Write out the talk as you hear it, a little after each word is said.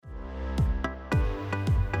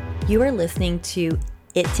You are listening to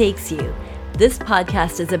It Takes You. This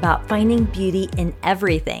podcast is about finding beauty in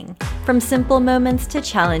everything, from simple moments to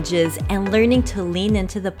challenges, and learning to lean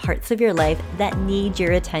into the parts of your life that need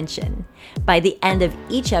your attention. By the end of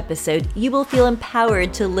each episode, you will feel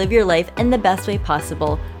empowered to live your life in the best way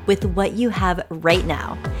possible with what you have right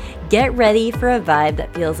now. Get ready for a vibe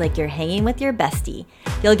that feels like you're hanging with your bestie.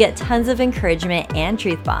 You'll get tons of encouragement and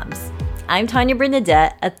truth bombs. I'm Tanya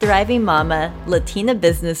Bernadette, a thriving mama, Latina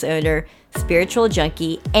business owner, spiritual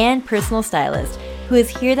junkie, and personal stylist who is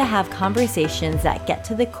here to have conversations that get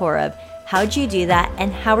to the core of how'd you do that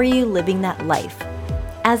and how are you living that life.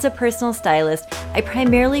 As a personal stylist, I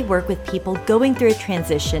primarily work with people going through a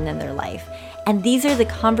transition in their life, and these are the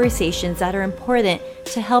conversations that are important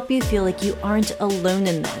to help you feel like you aren't alone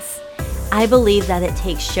in this. I believe that it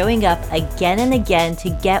takes showing up again and again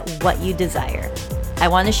to get what you desire. I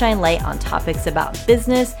want to shine light on topics about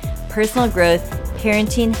business, personal growth,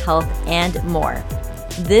 parenting, health, and more.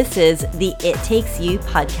 This is the It Takes You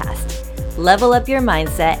podcast. Level up your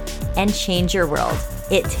mindset and change your world.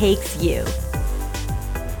 It takes you.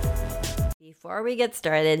 Before we get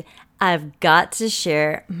started, I've got to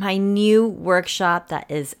share my new workshop that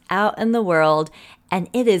is out in the world, and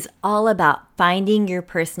it is all about finding your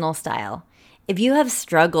personal style. If you have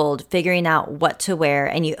struggled figuring out what to wear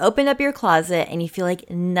and you open up your closet and you feel like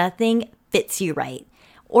nothing fits you right,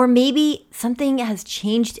 or maybe something has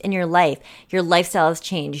changed in your life, your lifestyle has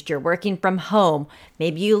changed, you're working from home,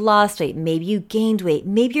 maybe you lost weight, maybe you gained weight,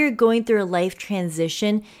 maybe you're going through a life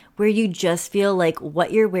transition where you just feel like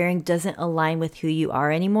what you're wearing doesn't align with who you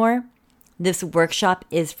are anymore, this workshop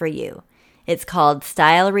is for you. It's called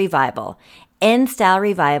Style Revival. In Style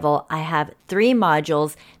Revival, I have 3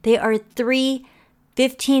 modules. They are 3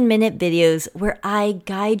 15-minute videos where I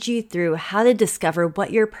guide you through how to discover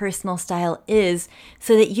what your personal style is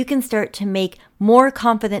so that you can start to make more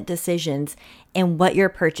confident decisions in what you're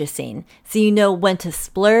purchasing. So you know when to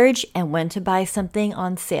splurge and when to buy something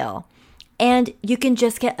on sale. And you can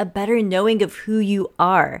just get a better knowing of who you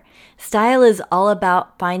are. Style is all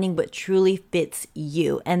about finding what truly fits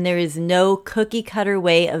you, and there is no cookie cutter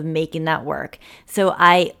way of making that work. So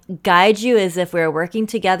I guide you as if we're working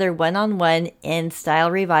together one-on-one in Style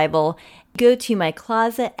Revival. Go to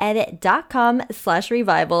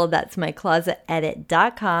myclosetedit.com/revival. That's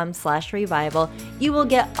myclosetedit.com/revival. You will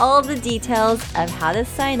get all the details of how to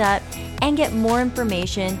sign up and get more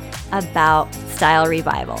information about Style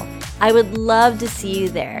Revival. I would love to see you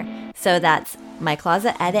there. So that's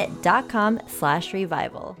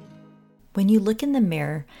myclosetedit.com/revival. When you look in the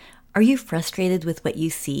mirror, are you frustrated with what you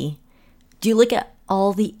see? Do you look at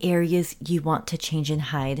all the areas you want to change and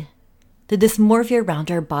hide? The dysmorphia around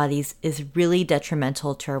our bodies is really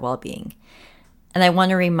detrimental to our well-being. And I want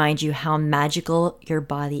to remind you how magical your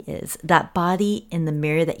body is. That body in the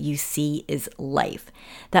mirror that you see is life.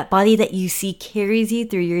 That body that you see carries you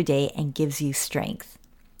through your day and gives you strength.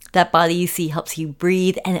 That body you see helps you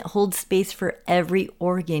breathe, and it holds space for every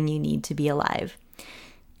organ you need to be alive.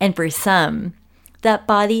 And for some, that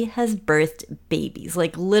body has birthed babies,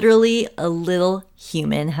 like literally a little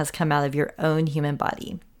human has come out of your own human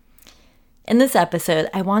body. In this episode,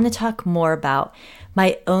 I want to talk more about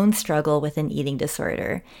my own struggle with an eating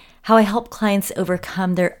disorder, how I help clients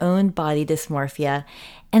overcome their own body dysmorphia,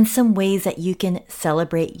 and some ways that you can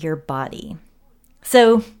celebrate your body.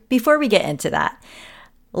 So before we get into that,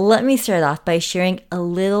 let me start off by sharing a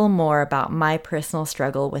little more about my personal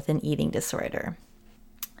struggle with an eating disorder.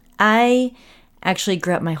 I actually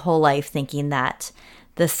grew up my whole life thinking that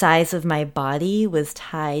the size of my body was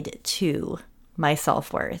tied to my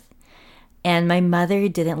self-worth. And my mother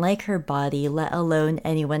didn't like her body, let alone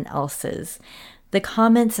anyone else's. The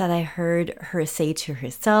comments that I heard her say to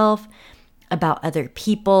herself, about other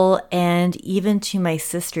people, and even to my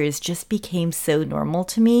sisters just became so normal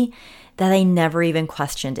to me that I never even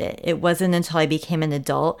questioned it. It wasn't until I became an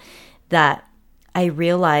adult that I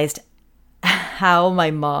realized how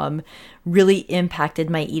my mom really impacted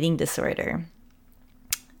my eating disorder.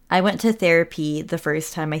 I went to therapy the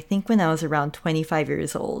first time, I think when I was around 25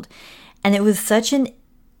 years old. And it was such an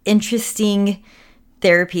interesting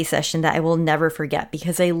therapy session that I will never forget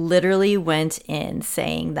because I literally went in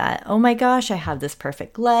saying that, oh my gosh, I have this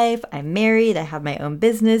perfect life. I'm married. I have my own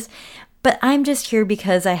business, but I'm just here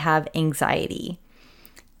because I have anxiety.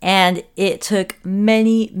 And it took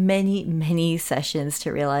many, many, many sessions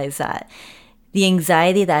to realize that the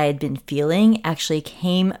anxiety that I had been feeling actually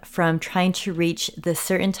came from trying to reach the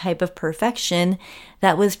certain type of perfection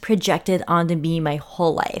that was projected onto me my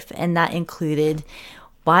whole life. And that included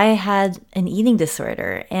why I had an eating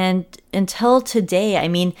disorder. And until today,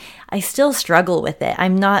 I still struggle with it.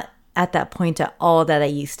 I'm not at that point at all that I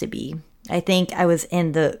used to be. I think I was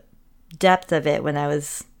in the depth of it when I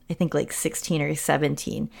was, I think, like 16 or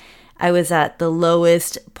 17. I was at the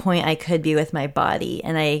lowest point I could be with my body,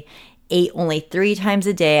 and I ate only 3 times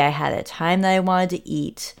a day. I had a time that I wanted to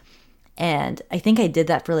eat, and I think I did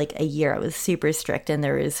that for like a year. I was super strict, and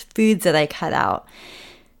there was foods that I cut out.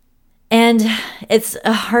 And it's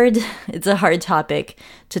a hard topic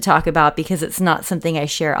to talk about because it's not something I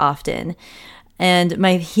share often. And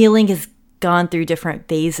my healing has gone through different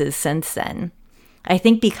phases since then. I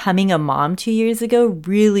think becoming a mom 2 years ago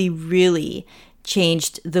really, really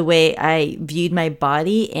changed the way I viewed my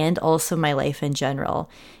body and also my life in general.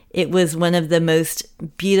 It was one of the most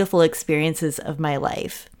beautiful experiences of my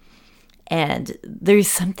life. And there's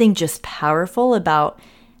something just powerful about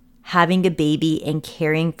having a baby and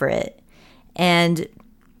caring for it. And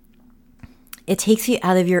it takes you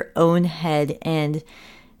out of your own head and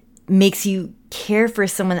makes you care for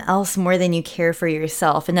someone else more than you care for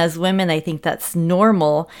yourself. And as women, I think that's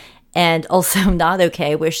normal and also not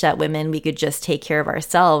okay. I wish that women, we could just take care of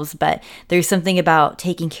ourselves. But there's something about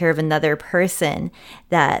taking care of another person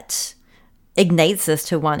that ignites us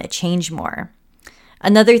to want to change more.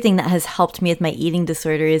 Another thing that has helped me with my eating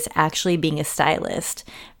disorder is actually being a stylist,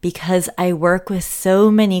 because I work with so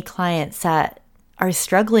many clients that are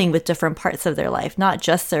struggling with different parts of their life, not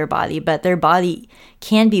just their body, but their body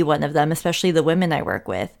can be one of them, especially the women I work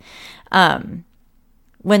with.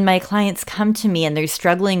 When my clients come to me and they're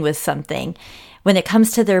struggling with something, when it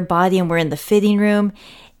comes to their body and we're in the fitting room,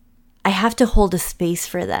 I have to hold a space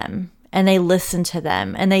for them, and I listen to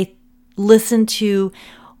them, and I listen to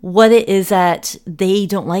what it is that they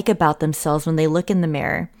don't like about themselves when they look in the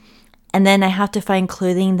mirror. And then I have to find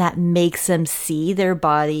clothing that makes them see their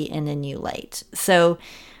body in a new light. So,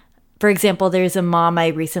 for example, there's a mom I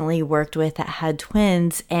recently worked with that had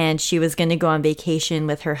twins, and she was going to go on vacation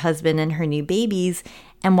with her husband and her new babies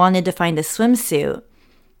and wanted to find a swimsuit.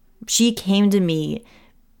 She came to me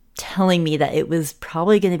telling me that it was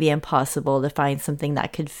probably going to be impossible to find something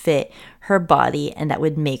that could fit her body and that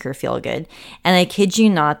would make her feel good. And I kid you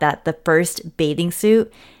not that the first bathing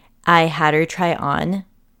suit I had her try on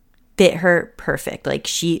fit her perfect. Like,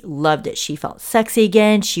 she loved it. She felt sexy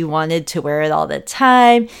again. She wanted to wear it all the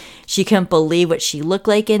time. She couldn't believe what she looked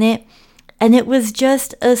like in it. And it was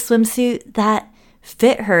just a swimsuit that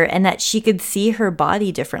fit her and that she could see her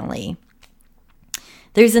body differently.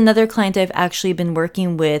 There's another client I've actually been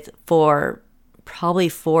working with for probably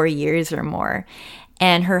 4 years or more.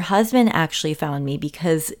 And her husband actually found me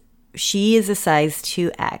because she is a size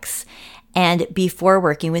 2X. And before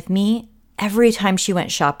working with me, every time she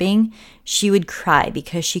went shopping, she would cry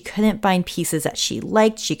because she couldn't find pieces that she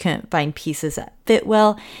liked. She couldn't find pieces that fit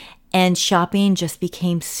well. And shopping just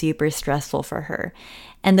became super stressful for her.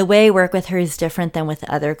 And the way I work with her is different than with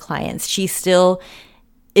other clients. She still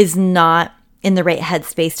is not in the right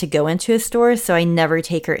headspace to go into a store, so I never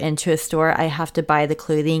take her into a store. I have to buy the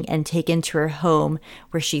clothing and take into her home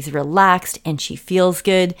where she's relaxed and she feels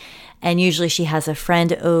good. And usually she has a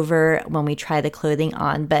friend over when we try the clothing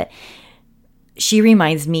on, but she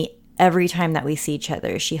reminds me every time that we see each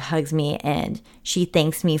other. She hugs me and she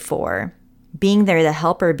thanks me for being there to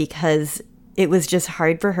help her, because it was just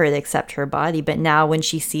hard for her to accept her body. But now when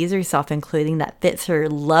she sees herself in clothing that fits her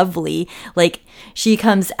lovely, like she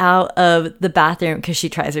comes out of the bathroom because she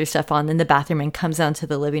tries her stuff on in the bathroom and comes down to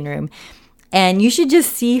the living room. And you should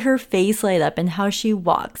just see her face light up and how she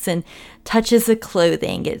walks and touches the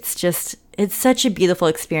clothing. It's such a beautiful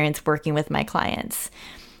experience working with my clients.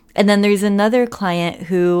 And then there's another client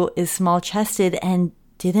who is small chested and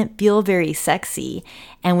didn't feel very sexy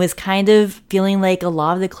and was kind of feeling like a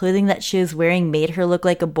lot of the clothing that she was wearing made her look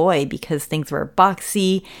like a boy because things were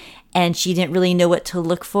boxy and she didn't really know what to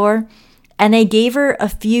look for. And I gave her a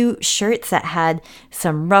few shirts that had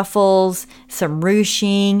some ruffles, some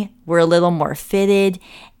ruching, were a little more fitted,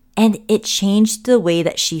 and it changed the way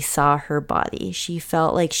that she saw her body. She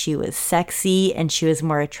felt like she was sexy and she was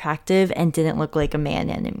more attractive and didn't look like a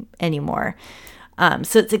man anymore.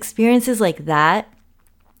 So it's experiences like that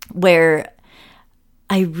where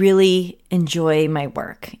I really enjoy my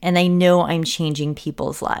work and I know I'm changing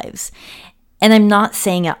people's lives. And I'm not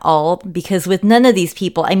saying at all, because with none of these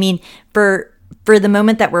people, I mean, for the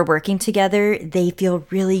moment that we're working together, they feel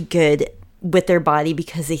really good with their body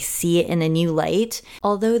because they see it in a new light.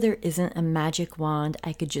 Although there isn't a magic wand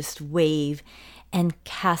I could just wave and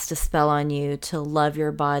cast a spell on you to love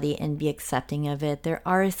your body and be accepting of it, there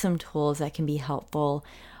are some tools that can be helpful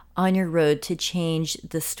on your road to change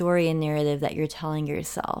the story and narrative that you're telling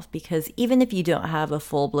yourself. Because even if you don't have a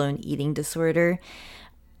full-blown eating disorder,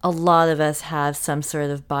 a lot of us have some sort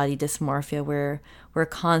of body dysmorphia where we're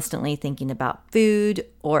constantly thinking about food,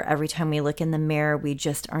 or every time we look in the mirror, we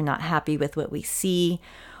just are not happy with what we see.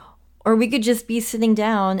 Or we could just be sitting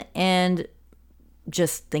down and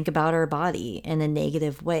just think about our body in a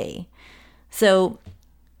negative way. So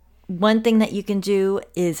one thing that you can do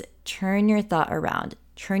is turn your thought around,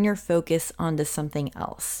 turn your focus onto something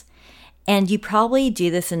else. And you probably do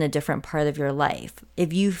this in a different part of your life.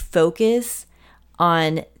 If you focus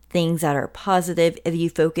on things that are positive, if you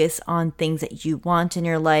focus on things that you want in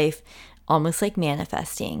your life, almost like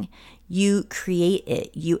manifesting, you create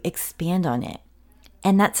it, you expand on it.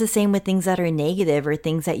 And that's the same with things that are negative or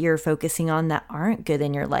things that you're focusing on that aren't good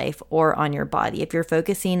in your life or on your body. If you're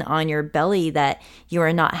focusing on your belly that you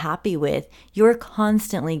are not happy with, you're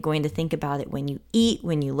constantly going to think about it when you eat,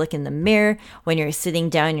 when you look in the mirror, when you're sitting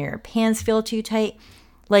down and your pants feel too tight.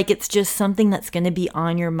 Like it's just something that's going to be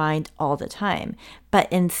on your mind all the time.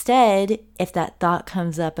 But instead, if that thought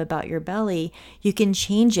comes up about your belly, you can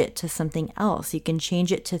change it to something else. You can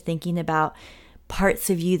change it to thinking about parts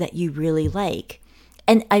of you that you really like.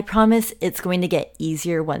 And I promise it's going to get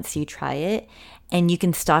easier once you try it, and you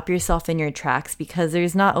can stop yourself in your tracks, because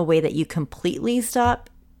there's not a way that you completely stop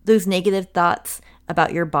those negative thoughts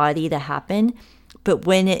about your body to happen. But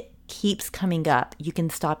when it keeps coming up, you can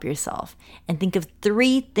stop yourself and think of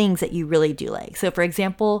 3 things that you really do like. So for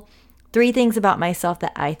example, 3 things about myself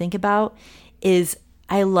that I think about is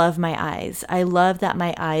I love my eyes. I love that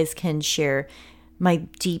my eyes can share my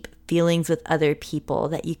deep feelings with other people,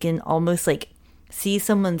 that you can almost like see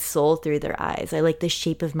someone's soul through their eyes. I like the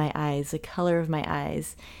shape of my eyes, the color of my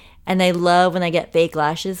eyes. And I love when I get fake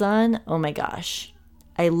lashes on. Oh my gosh.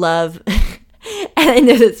 I love, and I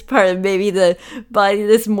know that's part of maybe the body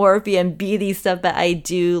dysmorphia and beauty stuff, but I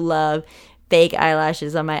do love fake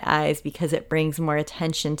eyelashes on my eyes because it brings more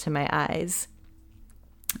attention to my eyes.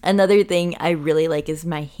 Another thing I really like is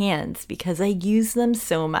my hands, because I use them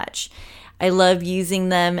so much. I love using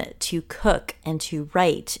them to cook and to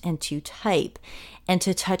write and to type and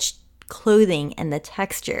to touch clothing and the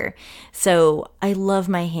texture. So I love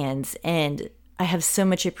my hands, and I have so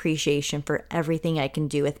much appreciation for everything I can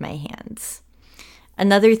do with my hands.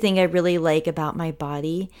 Another thing I really like about my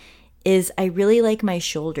body is I really like my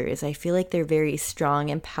shoulders. I feel like they're very strong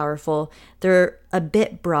and powerful. They're a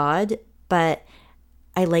bit broad, but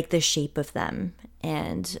I like the shape of them,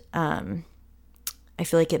 and I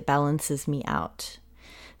feel like it balances me out.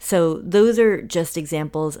 So those are just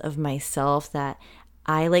examples of myself that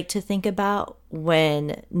I like to think about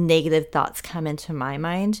when negative thoughts come into my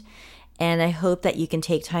mind. And I hope that you can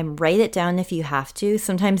take time, write it down if you have to.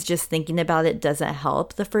 Sometimes just thinking about it doesn't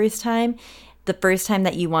help the first time. The first time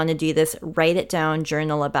that you want to do this, write it down,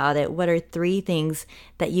 journal about it. What are 3 things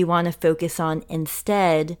that you want to focus on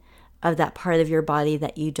instead of that part of your body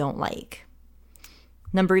that you don't like?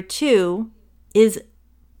 Number 2 is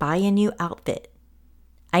buy a new outfit.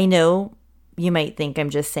 I know you might think I'm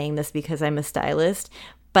just saying this because I'm a stylist,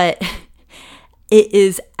 but it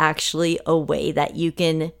is actually a way that you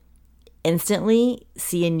can instantly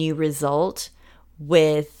see a new result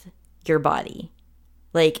with your body.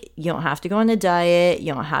 Like, you don't have to go on a diet,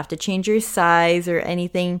 you don't have to change your size or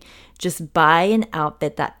anything. Just buy an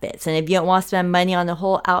outfit that fits. And if you don't want to spend money on the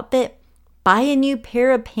whole outfit, buy a new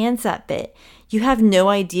pair of pants that fit. You have no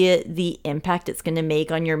idea the impact it's going to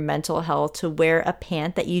make on your mental health to wear a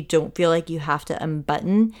pant that you don't feel like you have to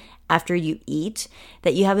unbutton after you eat,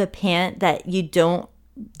 that you have a pant that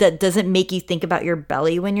that doesn't make you think about your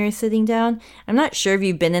belly when you're sitting down. I'm not sure if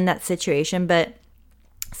you've been in that situation, but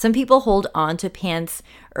some people hold on to pants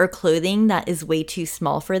or clothing that is way too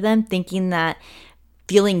small for them, thinking that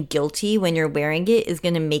feeling guilty when you're wearing it is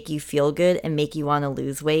going to make you feel good and make you want to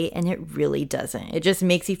lose weight, and it really doesn't. It just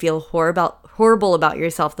makes you feel horrible about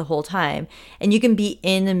yourself the whole time. And you can be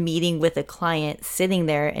in a meeting with a client sitting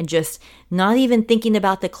there and just not even thinking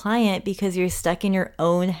about the client because you're stuck in your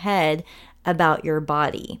own head about your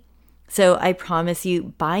body. So I promise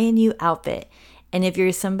you, buy a new outfit. And if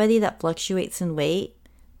you're somebody that fluctuates in weight,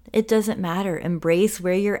 it doesn't matter. Embrace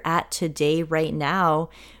where you're at today, right now,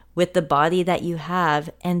 with the body that you have,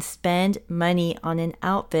 and spend money on an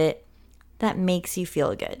outfit that makes you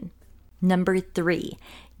feel good. Number 3,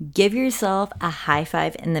 give yourself a high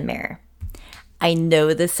five in the mirror. I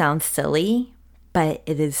know this sounds silly, but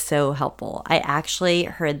it is so helpful. I actually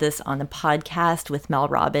heard this on a podcast with Mel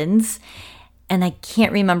Robbins, and I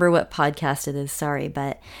can't remember what podcast it is, sorry,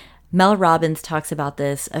 but Mel Robbins talks about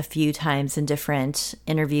this a few times in different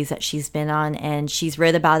interviews that she's been on, and she's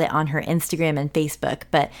wrote about it on her Instagram and Facebook.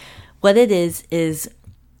 But what it is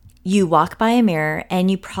you walk by a mirror and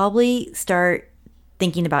you probably start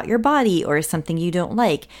thinking about your body or something you don't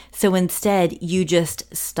like. So instead, you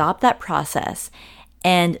just stop that process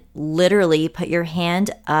and literally put your hand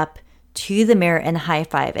up to the mirror and high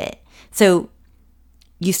five it. So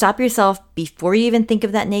you stop yourself before you even think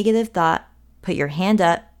of that negative thought, put your hand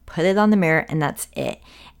up, put it on the mirror, and that's it.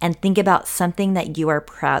 And think about something that you are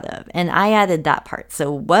proud of. And I added that part.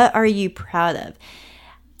 So what are you proud of?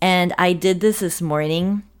 And I did this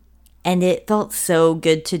morning, and it felt so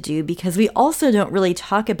good to do because we also don't really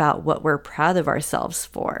talk about what we're proud of ourselves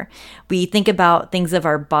for. We think about things of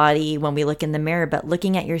our body when we look in the mirror, but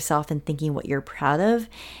looking at yourself and thinking what you're proud of.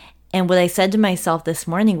 And what I said to myself this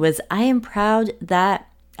morning was, I am proud that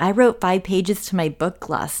I wrote 5 pages to my book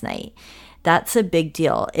last night. That's a big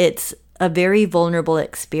deal. It's a very vulnerable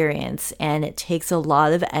experience, and it takes a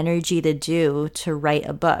lot of energy to write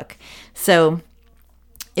a book. So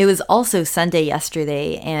it was also Sunday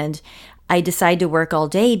yesterday, and I decided to work all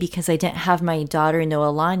day because I didn't have my daughter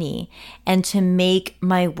Noelani. And to make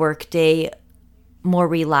my work day more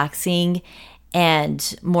relaxing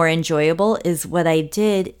and more enjoyable is what I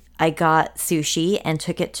did. I got sushi and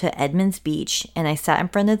took it to Edmonds Beach, and I sat in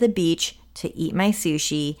front of the beach to eat my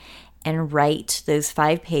sushi and write those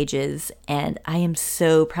 5 pages. And I am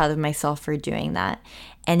so proud of myself for doing that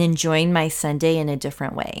and enjoying my Sunday in a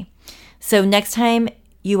different way. So next time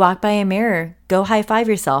you walk by a mirror, go high five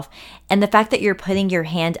yourself. And the fact that you're putting your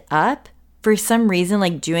hand up, for some reason,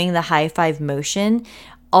 like doing the high five motion,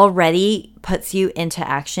 already puts you into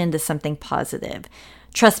action to something positive.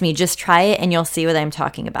 Trust me, just try it and you'll see what I'm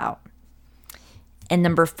talking about. And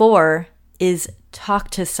number 4 is talk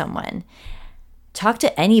to someone. Talk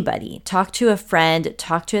to anybody. Talk to a friend,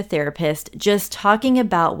 talk to a therapist. Just talking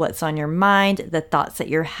about what's on your mind, the thoughts that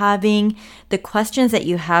you're having, the questions that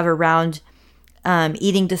you have around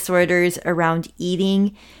eating disorders, around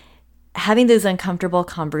eating. Having those uncomfortable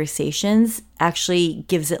conversations actually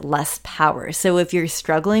gives it less power. So if you're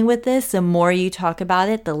struggling with this, the more you talk about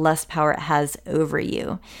it, the less power it has over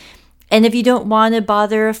you. And if you don't want to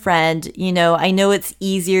bother a friend, I know it's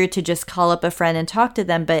easier to just call up a friend and talk to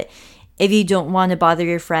them, but if you don't want to bother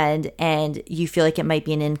your friend and you feel like it might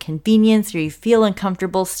be an inconvenience or you feel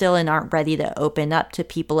uncomfortable still and aren't ready to open up to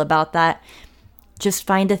people about that, just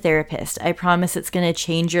find a therapist. I promise it's going to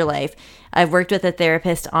change your life. I've worked with a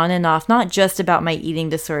therapist on and off, not just about my eating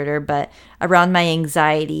disorder, but around my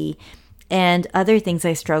anxiety and other things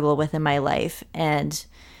I struggle with in my life. And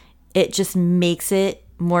it just makes it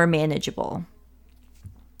more manageable.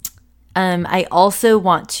 I also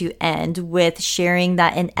want to end with sharing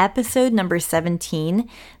that in episode number 17,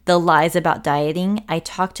 The Lies About Dieting, I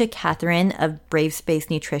talked to Catherine of Brave Space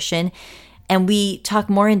Nutrition, and we talk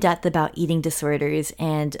more in depth about eating disorders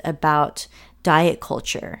and about diet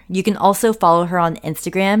culture. You can also follow her on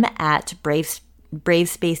Instagram at Brave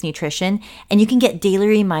Space Nutrition, and you can get daily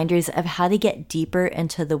reminders of how to get deeper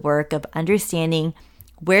into the work of understanding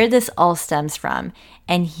where this all stems from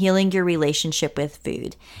and healing your relationship with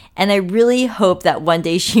food. And I really hope that one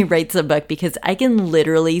day she writes a book because I can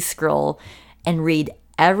literally scroll and read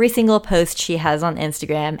every single post she has on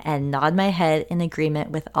Instagram and nod my head in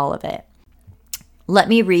agreement with all of it. Let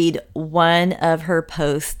me read one of her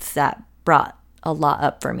posts that brought a lot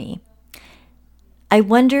up for me. I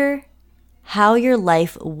wonder how your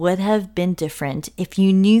life would have been different if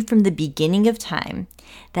you knew from the beginning of time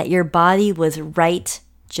that your body was right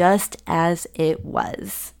just as it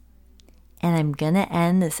was. And I'm going to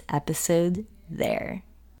end this episode there.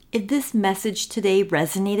 If this message today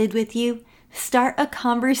resonated with you, start a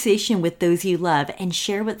conversation with those you love and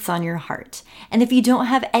share what's on your heart. And if you don't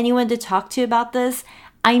have anyone to talk to about this,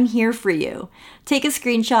 I'm here for you. Take a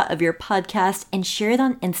screenshot of your podcast and share it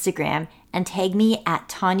on Instagram and tag me at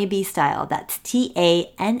Tanya B Style. That's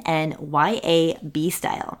TANNYA B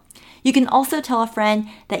Style. You can also tell a friend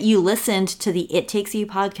that you listened to the It Takes You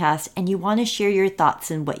podcast and you want to share your thoughts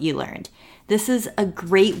and what you learned. This is a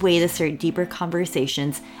great way to start deeper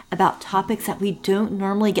conversations about topics that we don't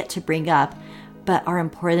normally get to bring up, but are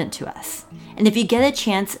important to us. And if you get a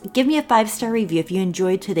chance, give me a 5-star review if you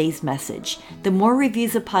enjoyed today's message. The more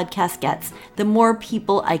reviews a podcast gets, the more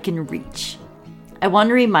people I can reach. I want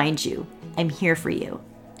to remind you, I'm here for you,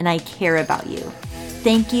 and I care about you.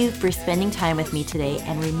 Thank you for spending time with me today,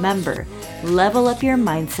 and remember, level up your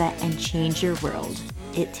mindset and change your world.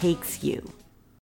 It takes you.